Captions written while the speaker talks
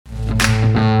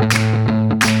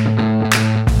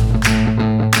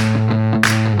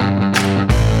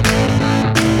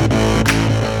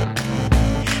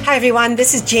everyone.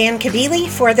 This is Jan Kabili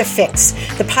for The Fix,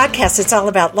 the podcast that's all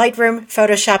about Lightroom,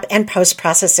 Photoshop, and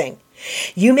post-processing.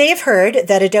 You may have heard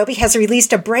that Adobe has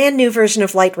released a brand new version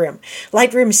of Lightroom,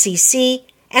 Lightroom CC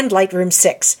and Lightroom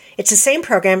 6. It's the same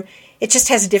program, it just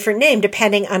has a different name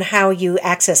depending on how you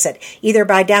access it, either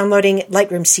by downloading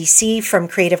Lightroom CC from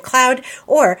Creative Cloud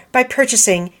or by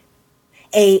purchasing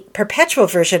a perpetual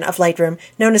version of Lightroom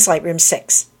known as Lightroom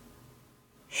 6.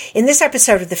 In this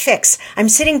episode of The Fix, I'm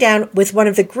sitting down with one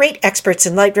of the great experts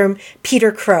in Lightroom,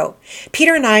 Peter Crow.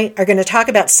 Peter and I are going to talk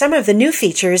about some of the new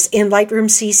features in Lightroom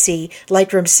CC,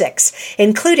 Lightroom 6,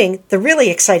 including the really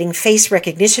exciting face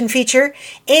recognition feature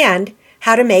and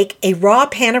how to make a raw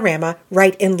panorama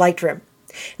right in Lightroom.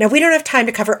 Now, we don't have time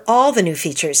to cover all the new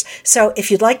features, so if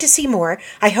you'd like to see more,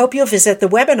 I hope you'll visit the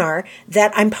webinar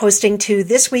that I'm posting to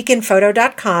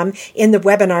thisweekinphoto.com in the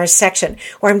webinars section,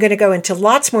 where I'm going to go into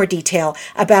lots more detail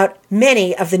about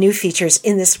many of the new features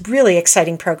in this really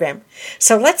exciting program.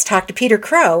 So let's talk to Peter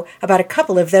Crow about a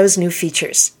couple of those new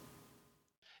features.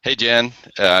 Hey, Jan.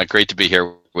 Great to be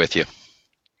here with you.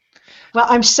 Well,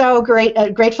 I'm so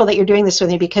grateful that you're doing this with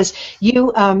me because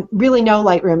you really know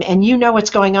Lightroom and you know what's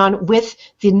going on with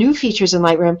the new features in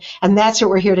Lightroom, and that's what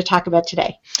we're here to talk about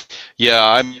today.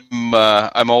 Yeah,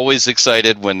 I'm always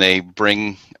excited when they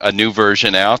bring a new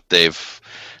version out. There's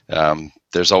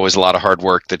always a lot of hard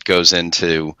work that goes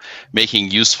into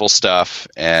making useful stuff,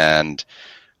 and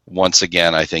once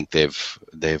again, I think they've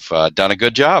done a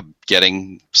good job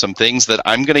getting some things that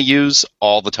I'm going to use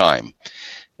all the time.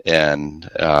 And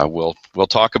we'll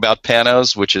talk about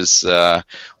Panos, which is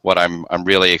what I'm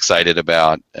really excited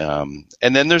about.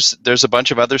 And then there's a bunch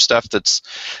of other stuff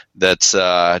that's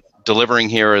delivering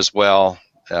here as well.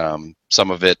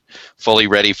 Some of it fully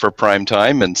ready for prime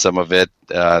time, and some of it,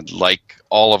 like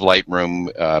all of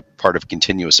Lightroom, part of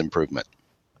continuous improvement.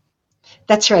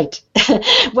 That's right.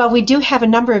 Well, we do have a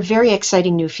number of very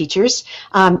exciting new features.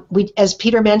 As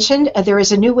Peter mentioned, there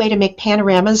is a new way to make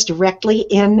panoramas directly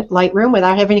in Lightroom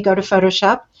without having to go to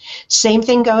Photoshop. Same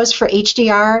thing goes for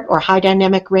HDR or high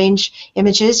dynamic range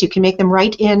images. You can make them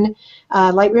right in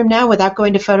Lightroom now without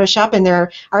going to Photoshop, and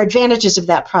there are advantages of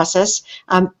that process.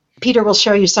 Peter will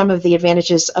show you some of the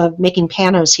advantages of making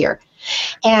panos here.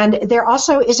 And there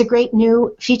also is a great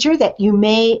new feature that you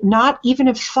may not even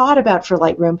have thought about for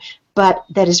Lightroom, but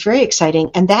that is very exciting,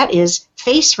 and that is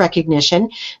face recognition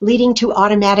leading to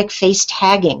automatic face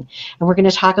tagging. And we're going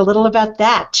to talk a little about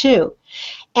that too.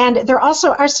 And there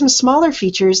also are some smaller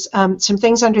features, some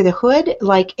things under the hood,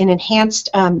 like an enhanced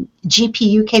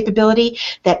GPU capability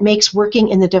that makes working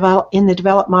in the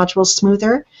develop modules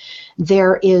smoother.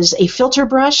 There is a filter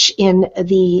brush in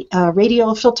the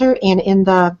radial filter and in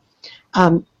the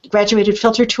graduated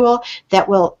filter tool that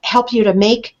will help you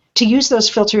to use those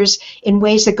filters in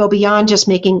ways that go beyond just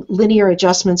making linear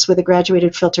adjustments with a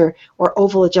graduated filter or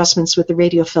oval adjustments with the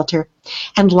radial filter,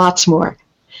 and lots more.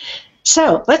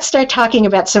 So let's start talking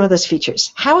about some of those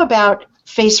features. How about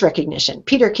face recognition?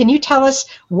 Peter, can you tell us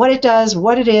what it does,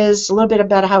 what it is, a little bit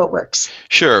about how it works?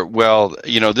 Sure. Well,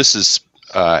 this is,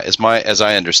 as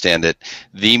I understand it,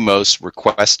 the most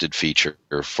requested feature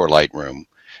for Lightroom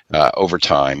over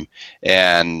time,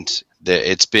 and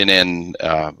it's been in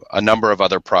a number of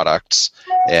other products,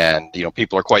 and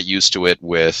people are quite used to it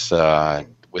with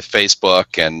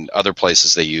Facebook and other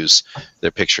places they use their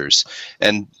pictures,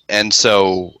 and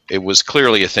so it was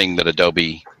clearly a thing that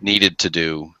Adobe needed to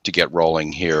do to get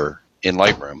rolling here in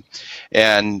Lightroom.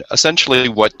 And essentially,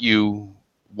 what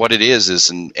it is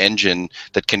an engine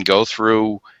that can go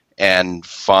through and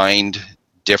find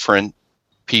different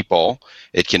people.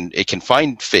 It can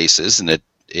find faces, and it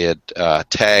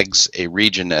tags a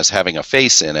region as having a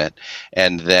face in it,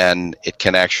 and then it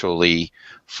can actually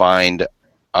find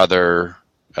other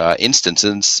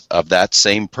instances of that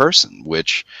same person,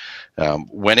 which,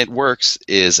 when it works,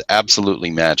 is absolutely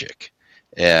magic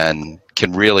and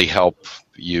can really help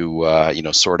you,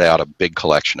 sort out a big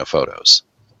collection of photos.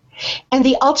 And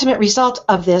the ultimate result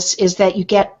of this is that you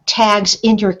get tags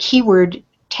in your keyword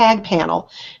tag panel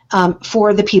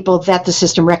for the people that the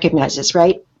system recognizes,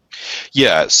 right?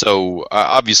 Yeah, so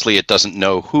obviously it doesn't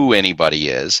know who anybody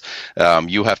is.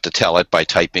 You have to tell it by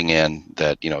typing in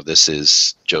that, this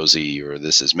is Josie, or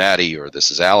this is Maddie, or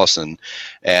this is Allison.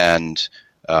 And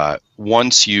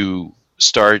once you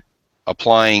start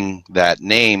applying that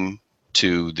name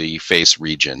to the face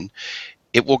region,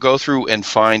 it will go through and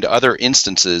find other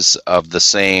instances of the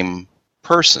same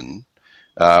person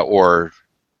or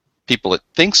people it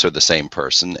thinks are the same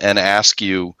person and ask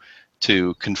you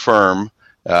to confirm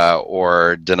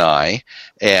or deny.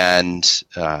 And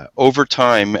over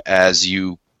time, as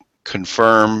you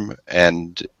confirm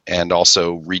and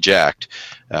also reject,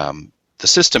 the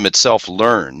system itself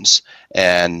learns,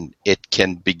 and it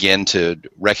can begin to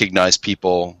recognize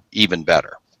people even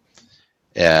better.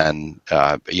 And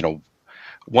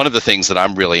one of the things that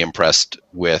I'm really impressed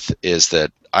with is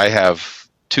that I have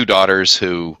two daughters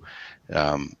who,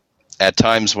 at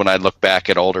times when I look back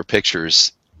at older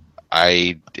pictures,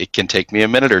 it can take me a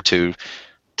minute or two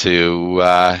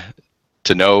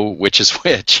to know which is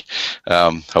which.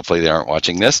 Hopefully they aren't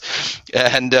watching this.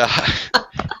 And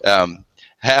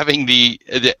having the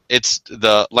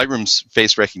Lightroom's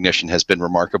face recognition has been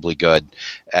remarkably good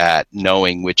at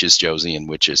knowing which is Josie and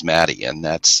which is Maddie, and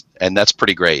that's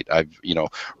pretty great. I've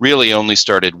really only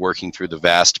started working through the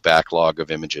vast backlog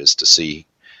of images to see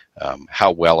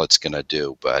how well it's going to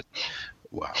do, but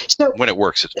wow. So, when it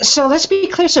works, it works. So let's be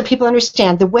clear so people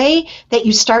understand. The way that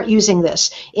you start using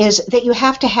this is that you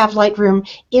have to have Lightroom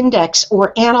index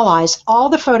or analyze all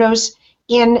the photos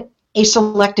in a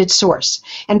selected source.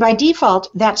 And by default,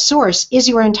 that source is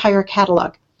your entire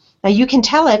catalog. Now you can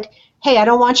tell it, hey, I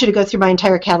don't want you to go through my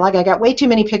entire catalog. I got way too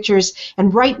many pictures,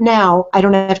 and right now I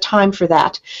don't have time for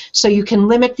that. So you can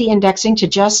limit the indexing to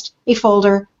just a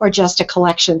folder or just a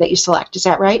collection that you select. Is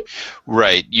that right?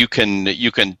 Right. You can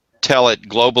tell it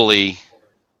globally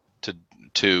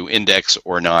to index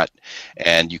or not,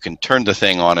 and you can turn the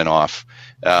thing on and off.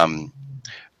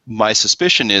 My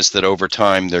suspicion is that over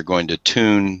time they're going to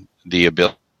tune the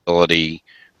ability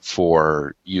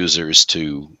for users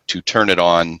to turn it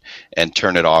on and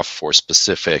turn it off for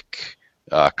specific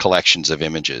collections of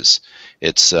images.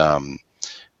 It's it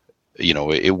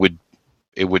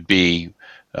would be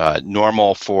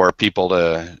normal for people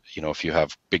to, if you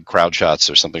have big crowd shots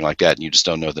or something like that and you just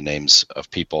don't know the names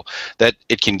of people, that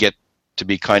it can get to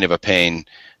be kind of a pain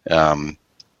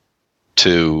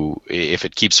if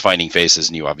it keeps finding faces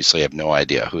and you obviously have no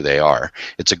idea who they are.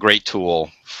 It's a great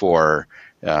tool for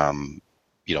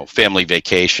family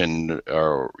vacation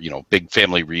or big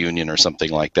family reunion or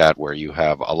something like that, where you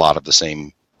have a lot of the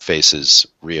same faces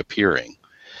reappearing.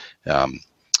 But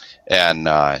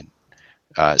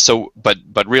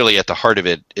really at the heart of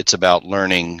it, it's about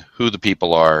learning who the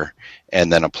people are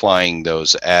and then applying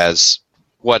those as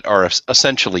what are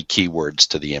essentially keywords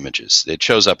to the images. It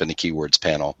shows up in the keywords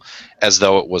panel as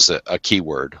though it was a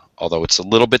keyword, although it's a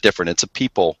little bit different. It's a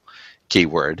people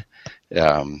keyword.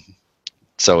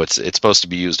 So it's supposed to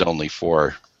be used only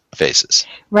for faces.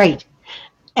 Right.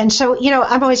 And so,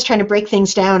 I'm always trying to break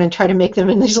things down and try to make them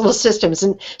in these little systems.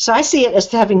 And so I see it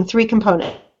as having three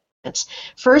components.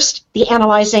 First, the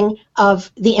analyzing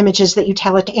of the images that you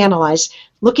tell it to analyze,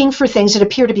 looking for things that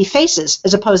appear to be faces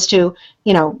as opposed to,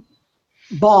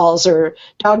 balls or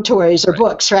dog toys or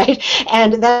books, right?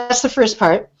 And that's the first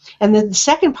part. And then the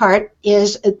second part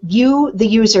is you, the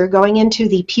user, going into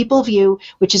the people view,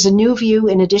 which is a new view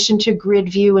in addition to grid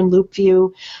view and loop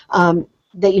view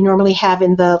that you normally have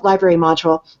in the library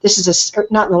module. This is is it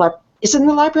in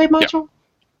the library module?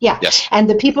 Yeah. Yes. And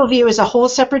the people view is a whole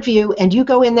separate view, and you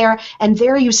go in there, and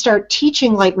there you start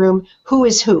teaching Lightroom who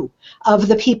is who of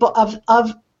the people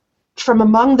of from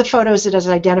among the photos it has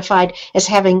identified as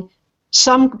having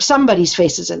somebody's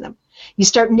faces in them. You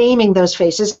start naming those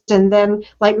faces, and then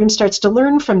Lightroom starts to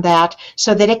learn from that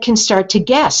so that it can start to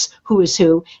guess who is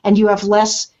who, and you have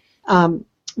less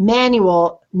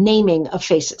manual naming of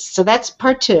faces. So that's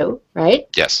part 2, right?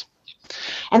 Yes.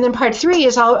 And then part 3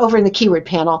 is all over in the keyword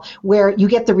panel, where you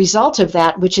get the result of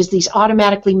that, which is these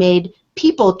automatically made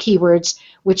people keywords,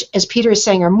 which, as Peter is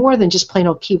saying, are more than just plain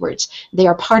old keywords. They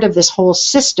are part of this whole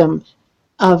system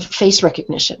of face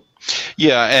recognition.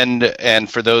 Yeah, and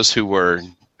for those who are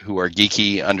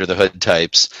geeky under the hood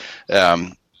types,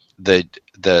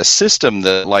 the system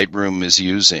that Lightroom is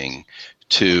using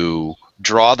to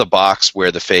draw the box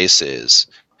where the face is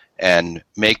and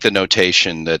make the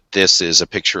notation that this is a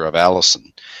picture of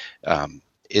Allison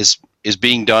is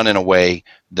being done in a way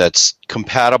that's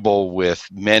compatible with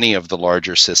many of the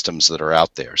larger systems that are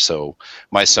out there. So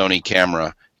my Sony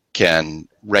camera can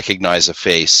recognize a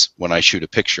face when I shoot a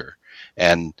picture,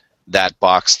 and that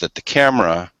box that the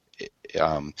camera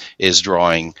is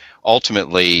drawing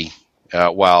ultimately,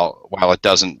 while it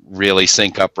doesn't really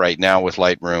sync up right now with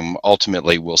Lightroom,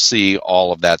 ultimately we'll see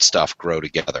all of that stuff grow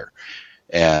together.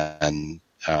 And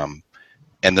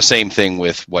the same thing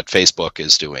with what Facebook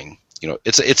is doing.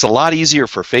 It's a lot easier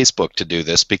for Facebook to do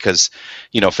this because,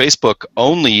 Facebook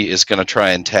only is going to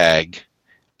try and tag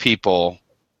people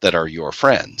that are your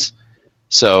friends.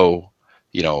 So,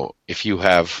 if you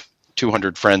have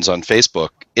 200 friends on Facebook,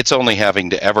 it's only having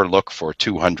to ever look for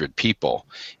 200 people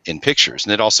in pictures.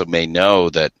 And it also may know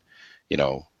that,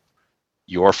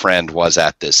 your friend was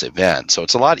at this event. So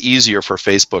it's a lot easier for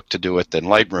Facebook to do it than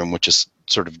Lightroom, which is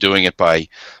sort of doing it by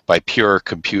pure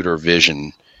computer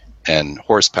vision and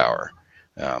horsepower.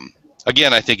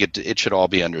 Again, I think it should all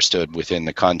be understood within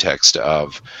the context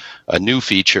of a new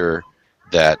feature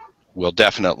that will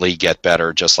definitely get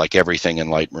better, just like everything in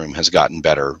Lightroom has gotten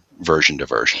better version to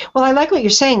version. Well, I like what you're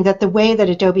saying, that the way that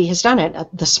Adobe has done it,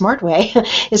 the smart way,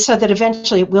 is so that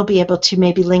eventually it will be able to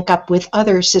maybe link up with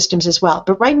other systems as well.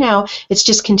 But right now, it's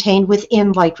just contained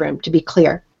within Lightroom, to be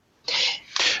clear.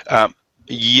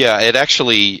 Yeah, it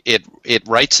actually, it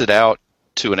writes it out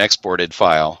to an exported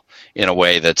file in a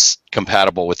way that's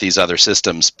compatible with these other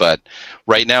systems, but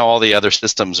right now all the other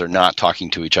systems are not talking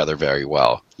to each other very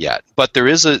well yet. But there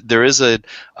is a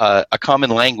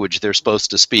common language they're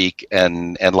supposed to speak,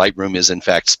 and Lightroom is in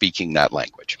fact speaking that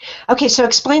language. Okay, so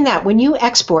explain that. When you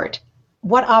export,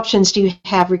 what options do you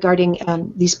have regarding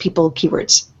these people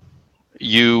keywords?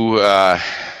 You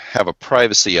have a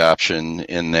privacy option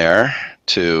in there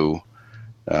to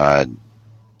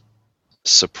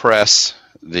suppress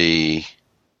the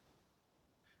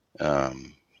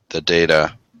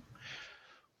data,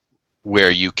 where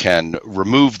you can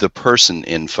remove the person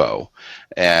info,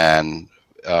 and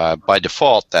by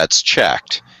default that's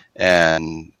checked,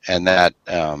 and that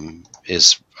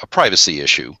is a privacy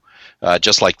issue,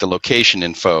 just like the location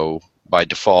info. By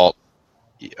default,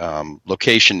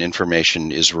 location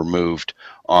information is removed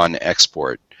on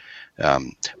export,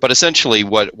 but essentially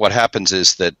what happens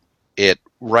is that it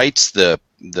writes the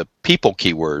people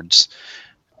keywords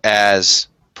as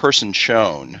person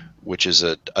shown, which is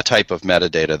a type of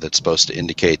metadata that's supposed to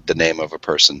indicate the name of a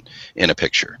person in a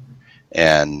picture.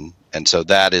 And so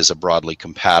that is a broadly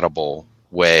compatible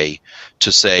way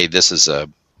to say this is a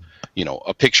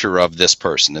picture of this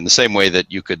person. In the same way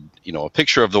that you could, a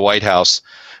picture of the White House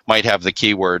might have the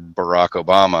keyword Barack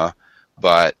Obama,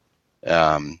 but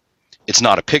it's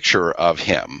not a picture of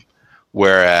him.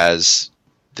 Whereas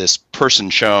this person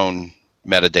shown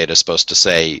metadata is supposed to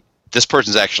say this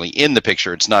person's actually in the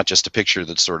picture. It's not just a picture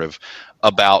that's sort of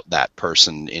about that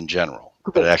person in general,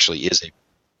 but it actually is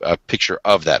a picture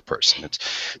of that person.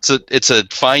 It's a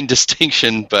fine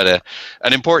distinction, but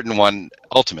an important one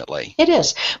ultimately. It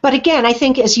is. But again, I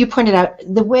think, as you pointed out,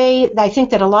 the way I think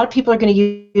that a lot of people are going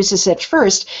to use this at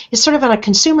first is sort of on a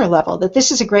consumer level, that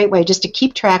this is a great way just to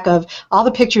keep track of all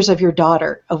the pictures of your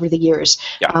daughter over the years,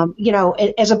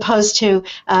 as opposed to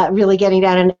really getting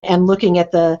down and looking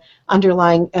at the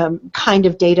underlying kind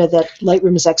of data that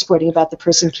Lightroom is exporting about the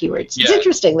person keywords. Yeah. It's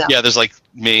interesting, though. Yeah, there's like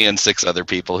me and 6 other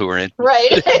people who are in. Right.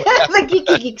 The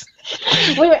geeky geeks.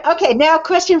 Okay, now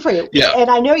question for you. Yeah. And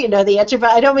I know you know the answer,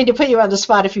 but I don't mean to put you on the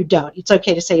spot if you don't. It's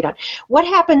okay to say you don't. What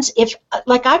happens if,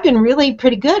 like, I've been really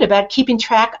pretty good about keeping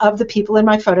track of the people in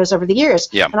my photos over the years.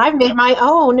 Yeah. And I've made my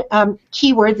own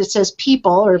keyword that says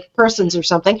people or persons or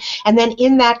something. And then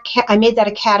in that, I made that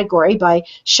a category by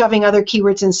shoving other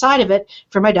keywords inside of it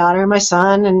for my daughter and my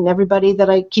son and everybody that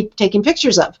I keep taking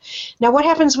pictures of. Now, what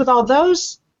happens with all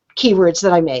those keywords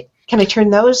that I made? Can I turn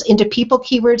those into people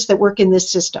keywords that work in this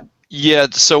system? Yeah,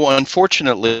 so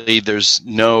unfortunately, there's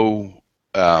no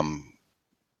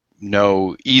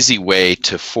easy way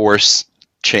to force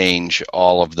change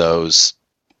all of those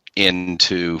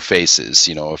into faces.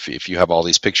 If you have all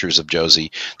these pictures of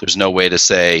Josie, there's no way to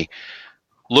say,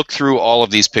 look through all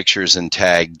of these pictures and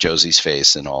tag Josie's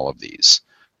face in all of these.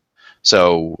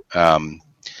 So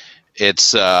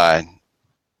it's not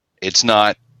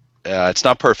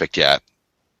perfect yet.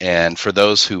 And for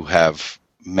those who have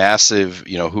massive,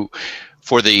 who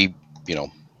for the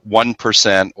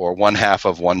 1% or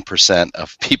 1/2%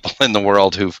 of people in the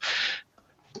world who've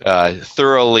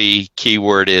thoroughly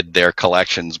keyworded their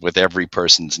collections with every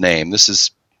person's name, this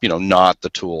is not the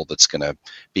tool that's going to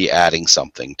be adding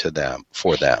something to them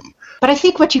for them. But I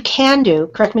think what you can do,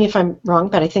 correct me if I'm wrong,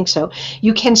 but I think so,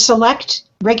 you can select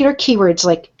regular keywords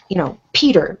like,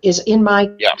 Peter is in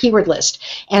my keyword list,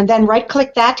 and then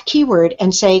right-click that keyword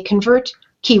and say convert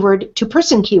keyword to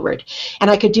person keyword.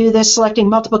 And I could do this selecting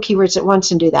multiple keywords at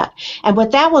once and do that. And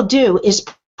what that will do is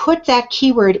put that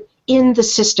keyword in the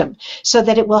system so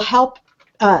that it will help,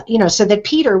 so that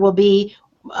Peter will be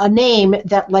a name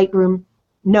that Lightroom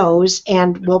knows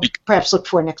and will perhaps look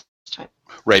for next time.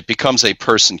 Right, becomes a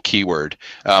person keyword.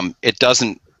 It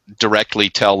doesn't directly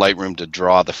tell Lightroom to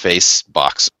draw the face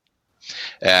box.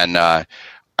 And I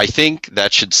think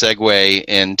that should segue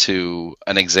into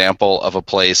an example of a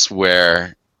place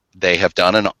where they have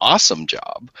done an awesome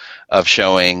job of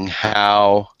showing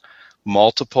how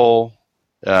multiple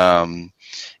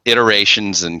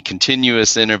iterations and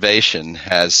continuous innovation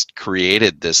has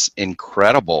created this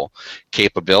incredible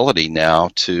capability now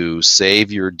to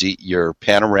save your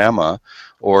panorama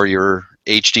or your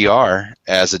HDR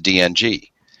as a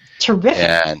DNG. Terrific.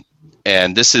 And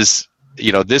and this is,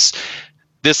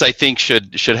 this I think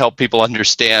should help people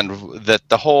understand that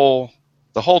the whole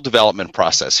development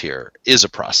process here is a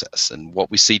process, and what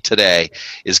we see today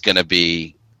is going to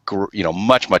be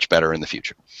much better in the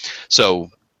future.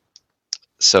 So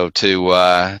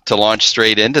to launch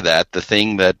straight into that, the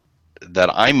thing that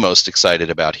I'm most excited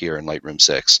about here in Lightroom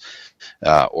 6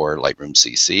 or Lightroom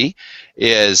CC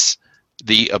is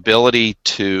the ability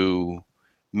to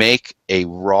make a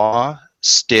raw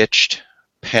stitched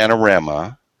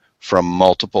panorama from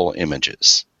multiple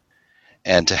images,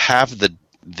 and to have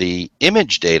the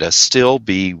image data still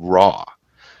be raw,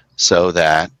 so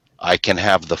that I can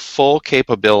have the full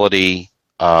capability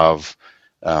of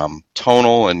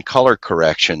tonal and color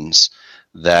corrections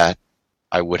that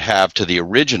I would have to the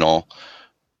original,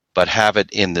 but have it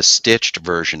in the stitched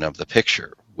version of the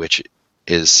picture, which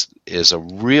is a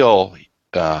real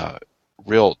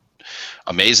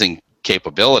amazing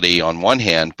capability on one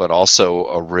hand, but also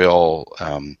a real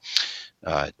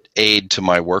aid to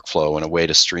my workflow and a way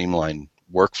to streamline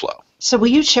workflow. So will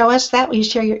you show us that? Will you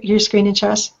share your screen and show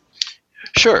us?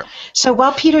 Sure. So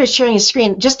while Peter is sharing his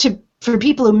screen, for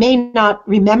people who may not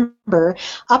remember,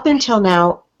 up until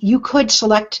now, you could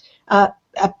select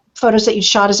photos that you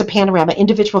shot as a panorama,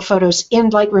 individual photos in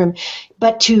Lightroom,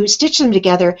 but to stitch them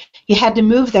together, you had to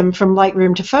move them from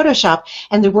Lightroom to Photoshop,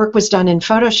 and the work was done in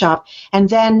Photoshop, and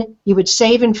then you would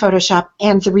save in Photoshop,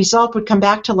 and the result would come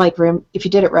back to Lightroom, if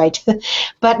you did it right,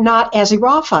 but not as a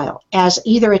RAW file, as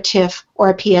either a TIFF or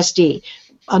a PSD,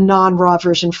 a non-RAW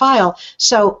version file.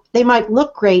 So they might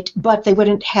look great, but they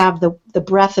wouldn't have the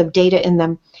breadth of data in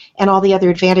them and all the other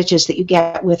advantages that you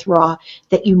get with RAW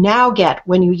that you now get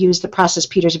when you use the process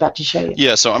Peter's about to show you.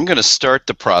 Yeah, so I'm going to start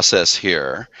the process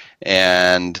here,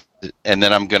 and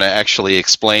then I'm going to actually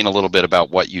explain a little bit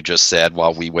about what you just said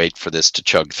while we wait for this to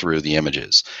chug through the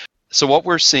images. So what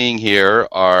we're seeing here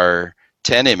are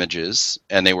 10 images,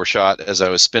 and they were shot as I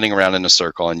was spinning around in a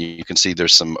circle, and you can see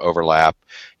there's some overlap.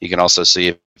 You can also see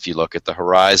if you look at the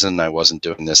horizon, I wasn't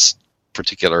doing this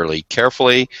particularly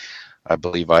carefully. I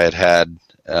believe I had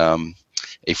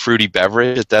a fruity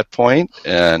beverage at that point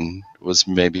and was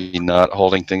maybe not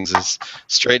holding things as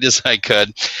straight as I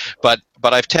could. But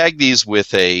I've tagged these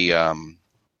with a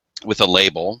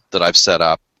label that I've set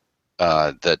up.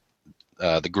 I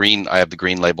have the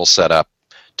green label set up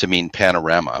to mean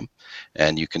panorama,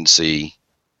 and you can see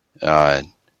that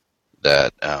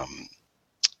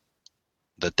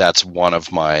that's one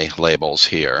of my labels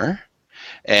here.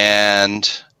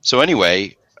 And so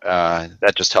anyway,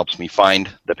 that just helps me find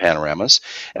the panoramas,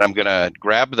 and I'm going to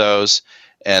grab those,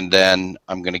 and then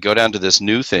I'm going to go down to this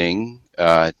new thing,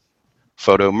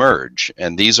 Photo Merge,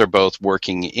 and these are both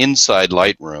working inside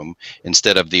Lightroom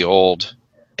instead of the old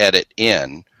Edit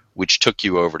In, which took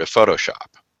you over to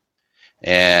Photoshop.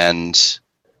 And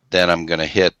then I'm going to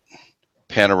hit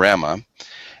Panorama,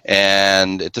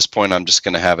 and at this point I'm just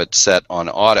going to have it set on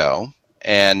auto,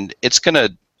 and it's going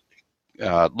to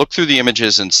look through the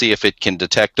images and see if it can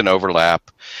detect an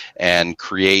overlap and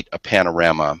create a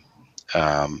panorama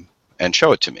and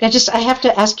show it to me. I have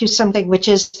to ask you something, which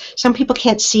is some people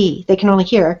can't see. They can only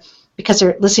hear because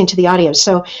they're listening to the audio.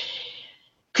 So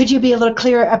could you be a little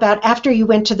clearer about after you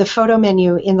went to the photo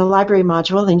menu in the library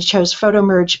module and you chose Photo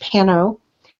Merge Pano,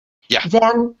 yeah,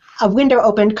 then a window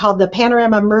opened called the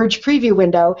Panorama Merge Preview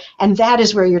window, and that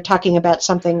is where you're talking about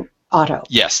something auto.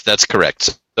 Yes, that's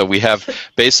correct. So we have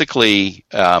basically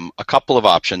a couple of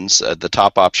options. The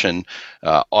top option,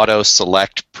 auto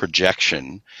select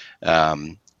projection,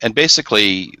 and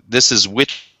basically this is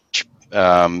which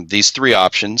these three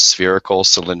options, spherical,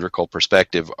 cylindrical,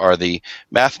 perspective, are the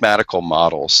mathematical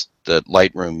models that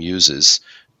Lightroom uses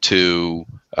to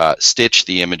stitch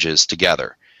the images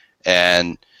together.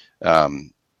 And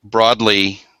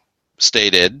broadly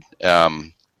stated,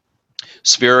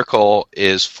 spherical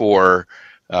is for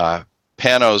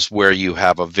panos where you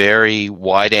have a very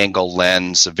wide angle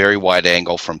lens, a very wide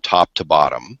angle from top to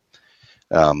bottom.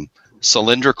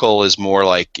 Cylindrical is more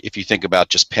like if you think about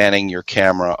just panning your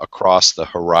camera across the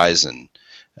horizon.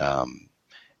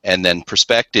 And then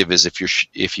perspective is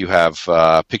if you have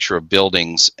a picture of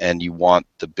buildings and you want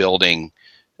the building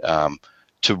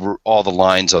all the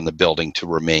lines on the building to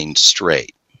remain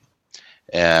straight.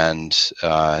 And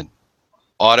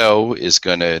auto is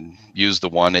going to use the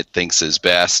one it thinks is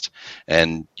best,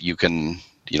 and you can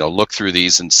look through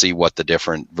these and see what the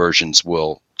different versions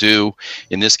will do.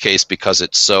 In this case, because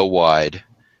it's so wide,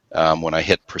 when I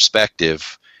hit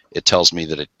perspective, it tells me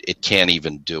that it can't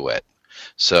even do it.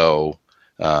 So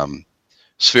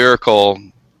spherical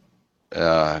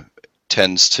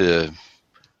tends to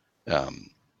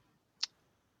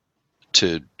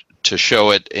to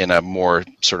show it in a more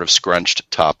sort of scrunched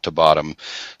top to bottom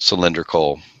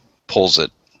cylindrical pulls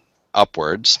it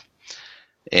upwards,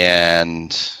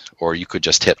 and or you could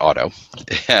just hit auto,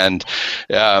 and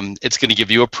it's going to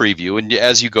give you a preview. And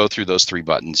as you go through those three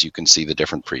buttons, you can see the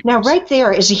different previews. Now, right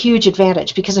there is a huge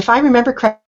advantage, because if I remember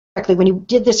correctly, when you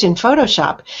did this in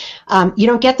Photoshop, you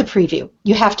don't get the preview.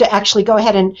 You have to actually go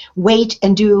ahead and wait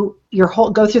and go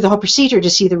through the whole procedure to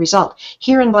see the result.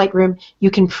 Here in Lightroom,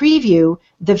 you can preview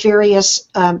the various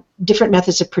different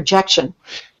methods of projection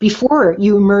before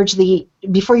you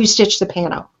stitch the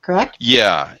pano. Correct?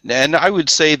 Yeah, and I would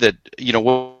say that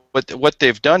what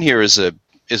they've done here is a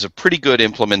pretty good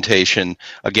implementation.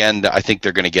 Again, I think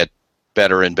they're going to get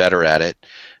better and better at it.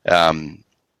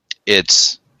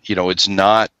 It's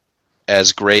not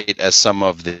as great as some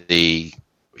of the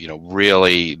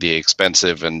really the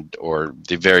expensive or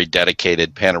the very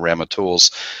dedicated panorama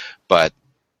tools, but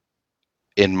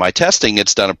in my testing,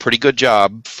 it's done a pretty good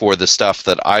job for the stuff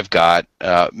that I've got,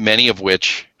 many of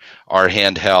which are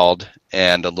handheld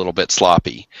and a little bit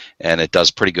sloppy, and it does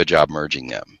a pretty good job merging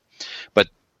them. But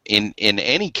in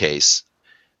any case,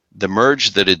 the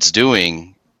merge that it's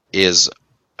doing is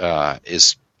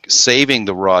saving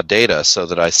the raw data so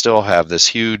that I still have this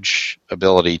huge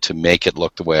ability to make it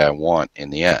look the way I want in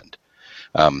the end.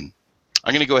 I'm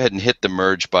going to go ahead and hit the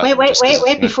merge button.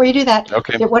 Wait, before you do that.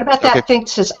 Okay. What about that thing that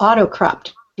says auto crop?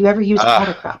 Do you ever use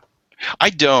auto crop?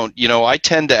 I don't. I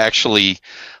tend to actually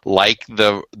like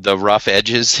the rough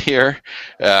edges here,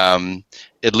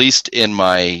 at least in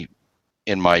my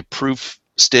proof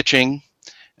stitching.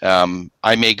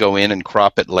 I may go in and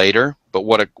crop it later, but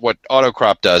what auto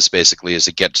crop does basically is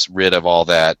it gets rid of all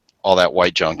that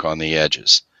white junk on the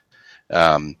edges.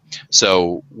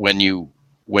 So when you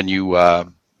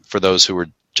for those who are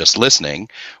just listening,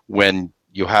 when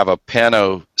you have a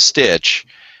pano stitch,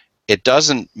 it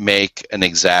doesn't make an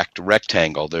exact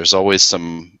rectangle. There's always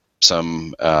some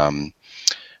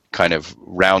kind of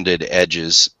rounded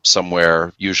edges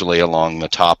somewhere, usually along the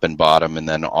top and bottom, and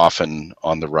then often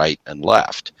on the right and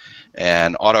left.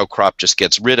 And auto crop just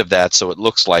gets rid of that, so it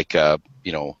looks like a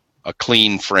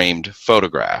clean framed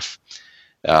photograph.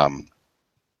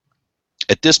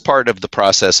 At this part of the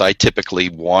process, I typically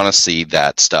want to see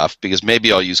that stuff because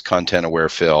maybe I'll use content-aware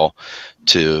fill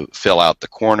to fill out the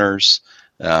corners,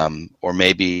 or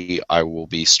maybe I will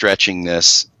be stretching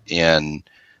this in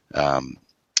the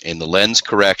lens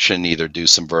correction, either do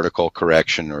some vertical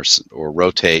correction or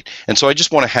rotate. And so I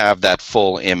just want to have that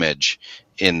full image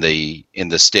in the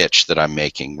stitch that I'm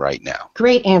making right now.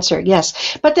 Great answer,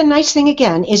 yes. But the nice thing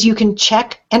again is you can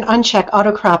check and uncheck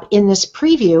auto crop in this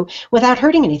preview without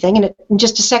hurting anything. And in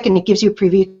just a second, it gives you a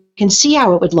preview. You can see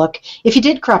how it would look if you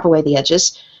did crop away the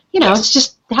edges. Yes. It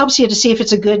just helps you to see if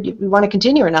it's you want to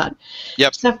continue or not.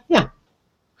 Yep. So, yeah.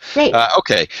 Great.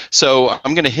 Okay, so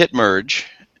I'm going to hit merge,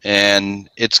 and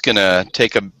it's going to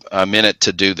take a minute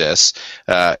to do this.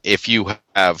 If you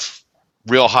have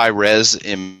real high-res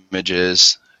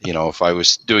images, if I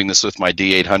was doing this with my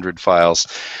D800 files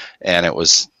and it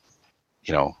was,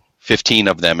 15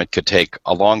 of them, it could take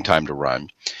a long time to run.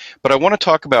 But I want to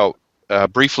talk about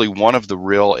briefly one of the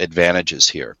real advantages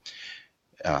here.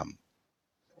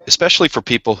 Especially for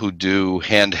people who do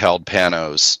handheld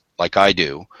panos like I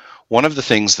do, one of the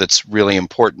things that's really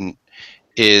important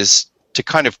is to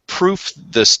kind of proof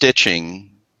the stitching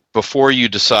before you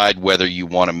decide whether you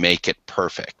want to make it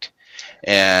perfect.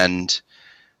 And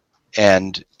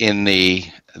in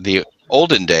the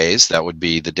olden days, that would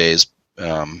be the days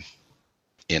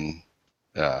in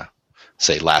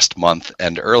say last month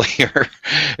and earlier,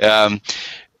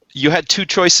 you had two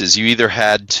choices. You either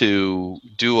had to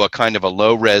do a kind of a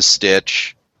low-res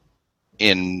stitch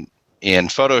in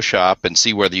Photoshop and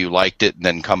see whether you liked it and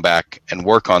then come back and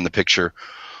work on the picture,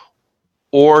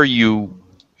 or you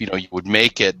would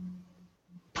make it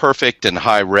perfect and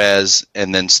high-res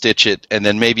and then stitch it, and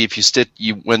then maybe if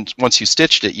once you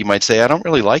stitched it, you might say, I don't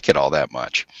really like it all that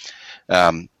much.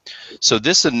 So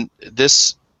this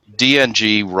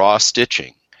DNG raw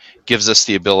stitching gives us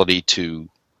the ability to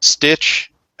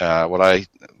stitch. What I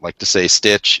like to say,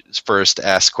 stitch first,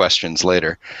 ask questions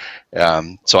later.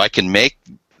 So I can make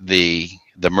the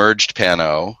merged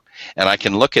pano, and I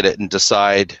can look at it and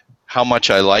decide how much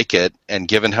I like it, and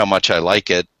given how much I like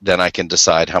it, then I can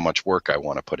decide how much work I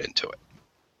want to put into it.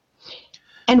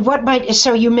 And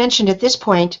so you mentioned at this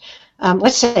point,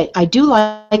 let's say I do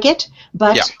like it,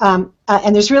 but yeah.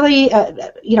 And there's really,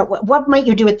 what might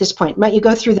you do at this point? Might you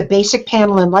go through the basic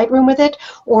panel in Lightroom with it,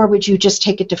 or would you just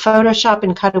take it to Photoshop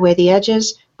and cut away the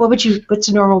edges? What's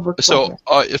a normal workflow?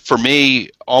 So for me,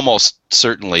 almost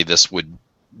certainly this would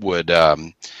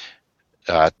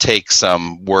take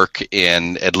some work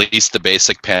in at least the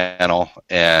basic panel,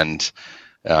 and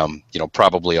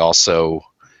probably also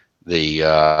the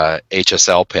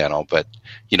HSL panel. But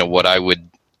what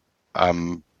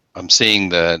I'm seeing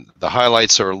the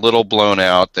highlights are a little blown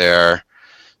out there,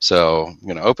 so I'm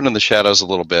going to open in the shadows a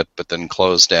little bit, but then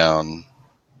close down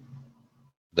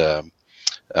the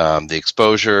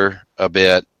exposure a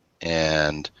bit,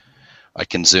 and I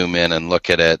can zoom in and look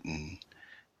at it, and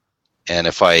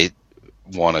if I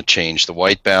want to change the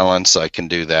white balance, I can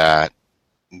do that.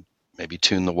 Maybe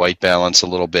tune the white balance a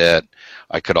little bit.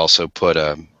 I could also put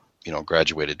a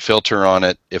graduated filter on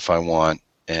it if I want,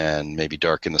 and maybe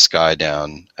darken the sky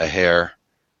down a hair.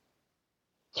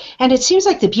 And it seems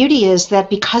like the beauty is that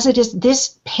because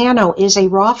this Pano is a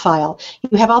RAW file,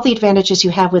 you have all the advantages you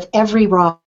have with every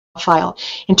RAW file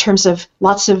in terms of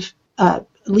lots of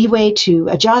leeway to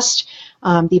adjust,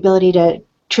 the ability to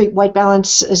treat white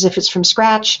balance as if it's from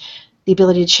scratch, the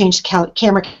ability to change the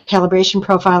camera calibration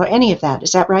profile, or any of that.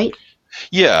 Is that right?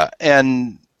 Yeah,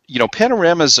 and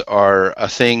panoramas are a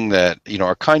thing that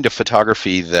are kind of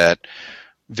photography that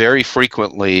very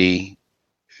frequently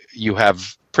you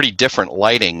have pretty different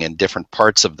lighting in different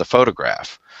parts of the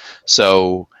photograph.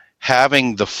 So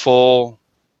having the full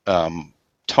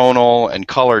tonal and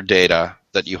color data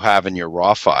that you have in your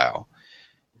RAW file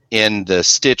in the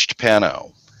stitched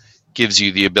Pano gives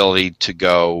you the ability to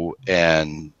go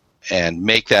and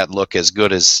make that look as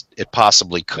good as it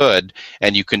possibly could,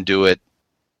 and you can do it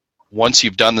once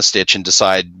you've done the stitch and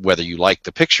decide whether you like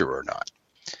the picture or not.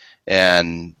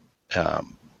 And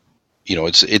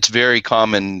it's very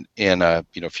common in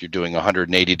if you're doing a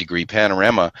 180-degree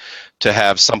panorama to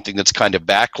have something that's kind of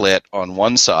backlit on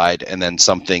one side, and then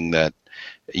something that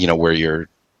where you're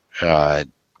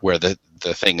where the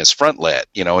thing is front lit,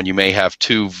 and you may have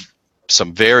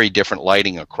some very different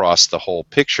lighting across the whole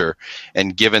picture,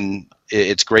 and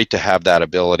it's great to have that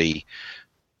ability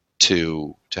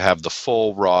to have the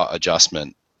full RAW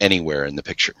adjustment anywhere in the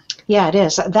picture. Yeah, it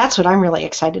is. That's what I'm really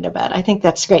excited about. I think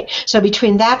that's great. So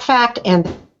between that fact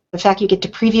and the fact you get to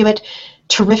preview it,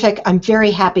 terrific. I'm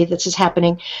very happy this is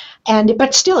happening.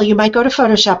 But still, you might go to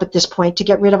Photoshop at this point to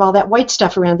get rid of all that white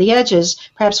stuff around the edges,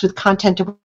 perhaps with content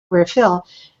aware fill.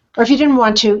 Or if you didn't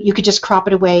want to, you could just crop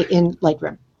it away in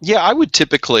Lightroom. Yeah, I would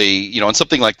typically, on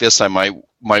something like this, I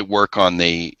might work on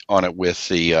it with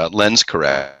the lens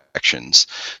corrections.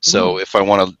 So if I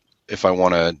want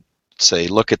to say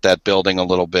look at that building a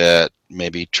little bit,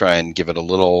 maybe try and give it a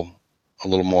little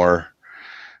more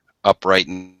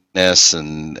uprightness,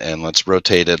 and let's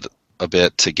rotate it a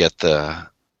bit to get the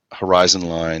horizon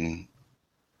line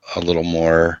a little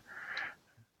more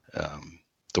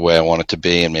the way I want it to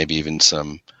be, and maybe even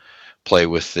some play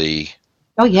with the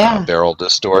barrel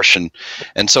distortion.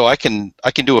 And so I can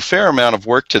do a fair amount of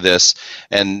work to this,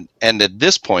 and at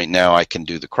this point now I can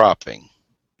do the cropping.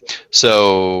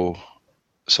 So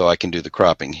I can do the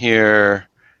cropping here,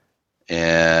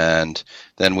 and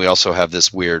then we also have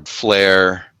this weird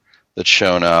flare that's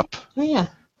shown up. Oh yeah,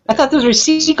 I thought those were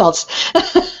seagulls.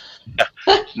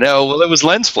 No, well, it was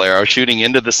lens flare. I was shooting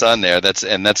into the sun there. That's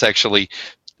actually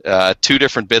two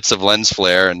different bits of lens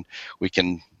flare, and we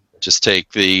can just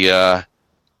take the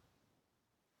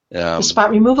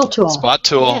spot removal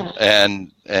tool.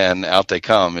 And out they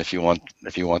come if you want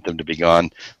them to be gone.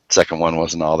 The second one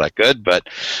wasn't all that good, but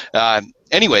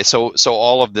anyway, so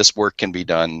all of this work can be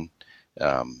done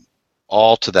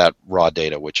all to that raw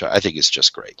data, which I think is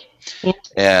just great. Yeah.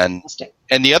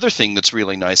 And the other thing that's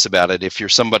really nice about it, if you're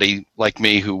somebody like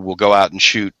me who will go out and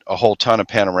shoot a whole ton of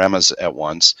panoramas at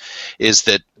once, is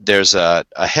that there's a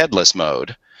headless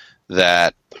mode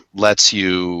that lets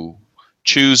you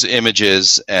choose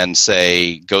images and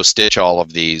say, go stitch all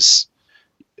of these,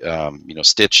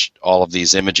 stitch all of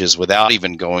these images without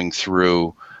even going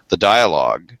through the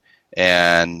dialogue.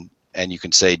 And you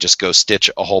can say, just go stitch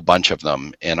a whole bunch of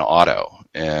them in auto.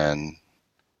 And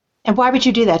why would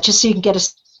you do that? Just so you can get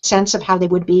a sense of how they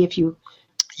would be if you...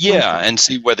 Yeah, and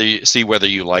see whether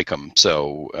you like them.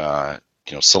 So,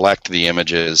 select the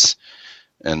images,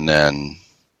 and then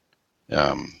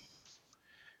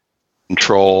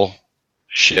Control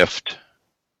Shift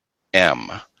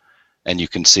M, and you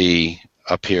can see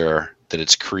up here that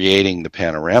it's creating the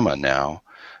panorama now.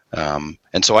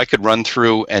 And so I could run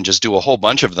through and just do a whole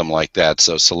bunch of them like that.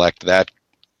 So select that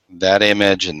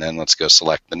image, and then let's go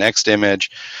select the next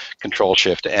image, Control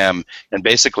Shift M, and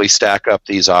basically stack up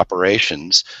these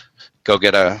operations. Go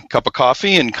get a cup of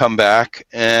coffee and come back,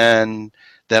 and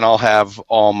then I'll have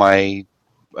all my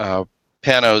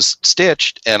panos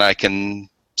stitched, and I can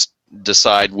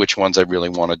decide which ones I really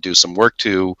want to do some work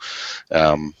to.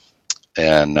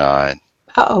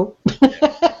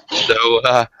 So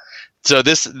So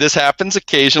this happens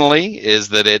occasionally. Is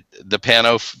that the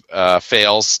Pano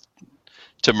fails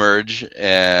to merge,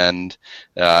 and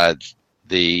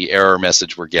the error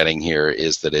message we're getting here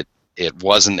is that it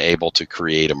wasn't able to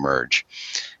create a merge,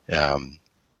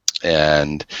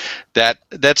 and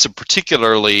that's a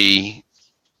particularly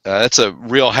that's a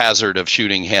real hazard of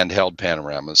shooting handheld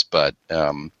panoramas. But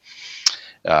and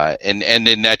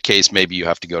in that case, maybe you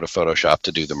have to go to Photoshop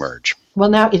to do the merge. Well,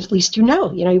 now at least you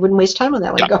know. You wouldn't waste time on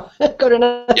that one. Yeah. Go to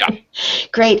another. Yeah.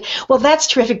 Great. Well, that's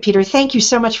terrific, Peter. Thank you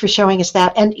so much for showing us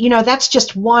that. And, that's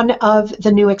just one of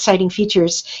the new exciting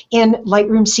features in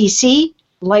Lightroom CC,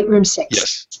 Lightroom 6.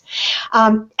 Yes.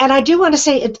 And I do want to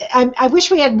say, I wish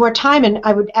we had more time, and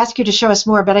I would ask you to show us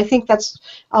more, but I think that's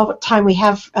all the time we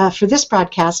have for this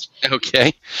broadcast.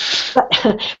 Okay.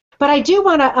 But I do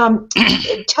want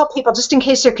to tell people, just in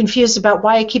case they're confused about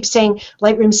why I keep saying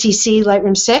Lightroom CC,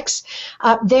 Lightroom 6,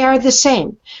 they are the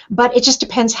same, but it just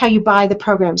depends how you buy the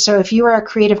program. So if you are a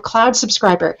Creative Cloud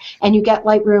subscriber and you get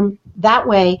Lightroom that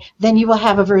way, then you will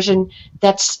have a version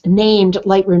that's named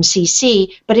Lightroom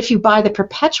CC. But if you buy the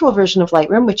perpetual version of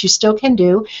Lightroom, which you still can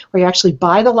do, where you actually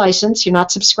buy the license, you're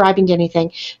not subscribing to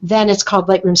anything, then it's called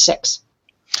Lightroom 6.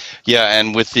 Yeah,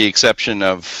 and with the exception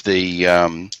of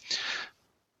the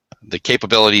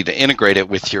capability to integrate it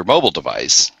with your mobile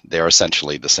device, they're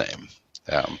essentially the same.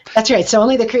 That's right. So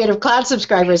only the Creative Cloud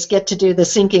subscribers get to do the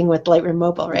syncing with Lightroom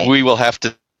Mobile, right? We will have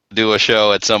to do a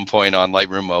show at some point on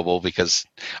Lightroom Mobile because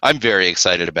I'm very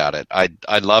excited about it.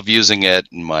 I love using it,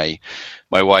 and my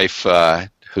wife,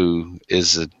 who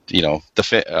is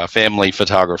the family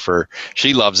photographer,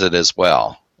 she loves it as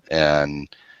well, and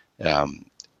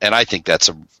I think that's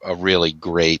a really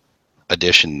great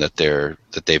addition that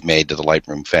they've made to the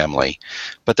Lightroom family.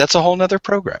 But that's a whole nother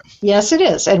program. Yes, it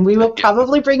is, and we will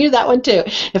probably bring you that one too,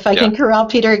 if I can corral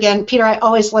Peter again. Peter, I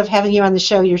always love having you on the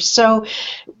show. You're so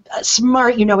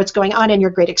smart, you know what's going on, and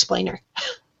you're a great explainer.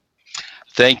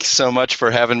 Thanks so much for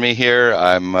having me here.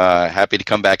 I'm happy to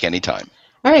come back anytime.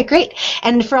 All right, great.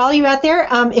 And for all you out there,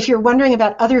 if you're wondering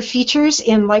about other features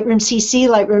in Lightroom CC,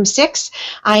 Lightroom 6,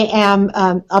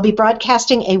 I'll be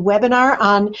broadcasting a webinar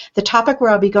on the topic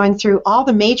where I'll be going through all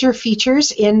the major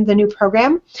features in the new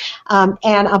program,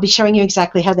 and I'll be showing you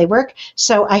exactly how they work.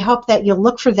 So I hope that you'll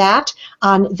look for that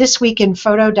on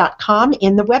thisweekinphoto.com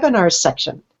in the webinars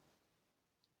section.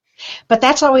 But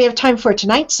that's all we have time for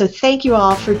tonight, so thank you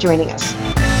all for joining us.